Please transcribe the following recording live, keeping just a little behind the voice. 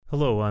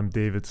Hello, I'm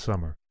David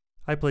Summer.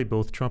 I play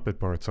both trumpet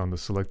parts on the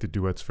Selected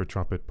Duets for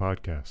Trumpet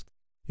podcast.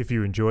 If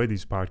you enjoy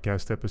these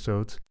podcast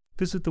episodes,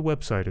 visit the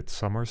website at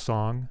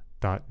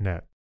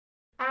summersong.net.